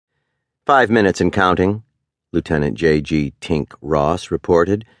5 minutes and counting, Lieutenant J.G. Tink Ross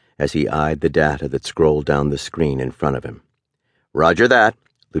reported as he eyed the data that scrolled down the screen in front of him. Roger that,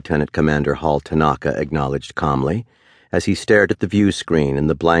 Lieutenant Commander Hall Tanaka acknowledged calmly as he stared at the view screen and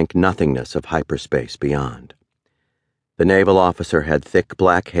the blank nothingness of hyperspace beyond. The naval officer had thick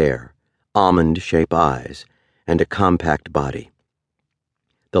black hair, almond-shaped eyes, and a compact body.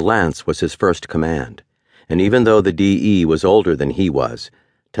 The Lance was his first command, and even though the DE was older than he was,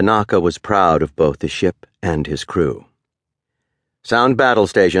 Tanaka was proud of both the ship and his crew. Sound battle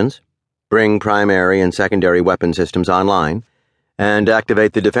stations, bring primary and secondary weapon systems online, and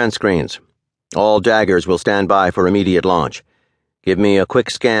activate the defense screens. All daggers will stand by for immediate launch. Give me a quick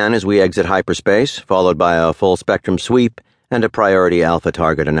scan as we exit hyperspace, followed by a full-spectrum sweep and a priority alpha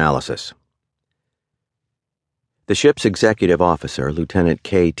target analysis. The ship's executive officer, Lieutenant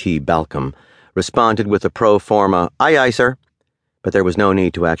K.T. Balcom, responded with a pro forma, "Aye, aye, sir." But there was no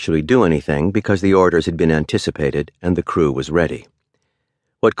need to actually do anything because the orders had been anticipated and the crew was ready.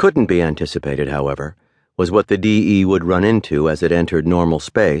 What couldn't be anticipated, however, was what the DE would run into as it entered normal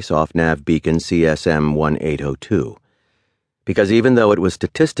space off nav beacon CSM 1802. Because even though it was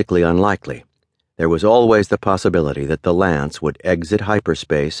statistically unlikely, there was always the possibility that the Lance would exit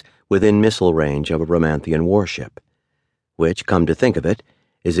hyperspace within missile range of a Romanthian warship. Which, come to think of it,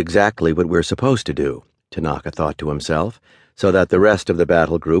 is exactly what we're supposed to do, Tanaka thought to himself, so that the rest of the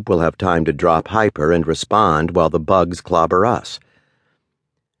battle group will have time to drop hyper and respond while the bugs clobber us.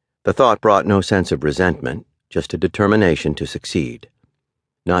 The thought brought no sense of resentment, just a determination to succeed.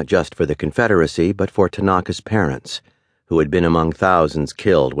 Not just for the Confederacy, but for Tanaka's parents, who had been among thousands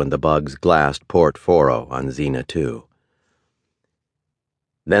killed when the bugs glassed Port Foro on Xena 2.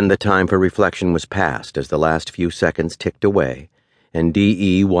 Then the time for reflection was past as the last few seconds ticked away, and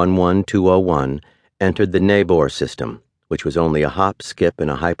DE 11201 entered the Nabor system, which was only a hop, skip, and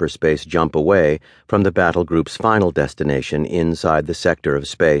a hyperspace jump away from the battle group's final destination inside the sector of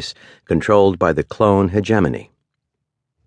space controlled by the clone hegemony.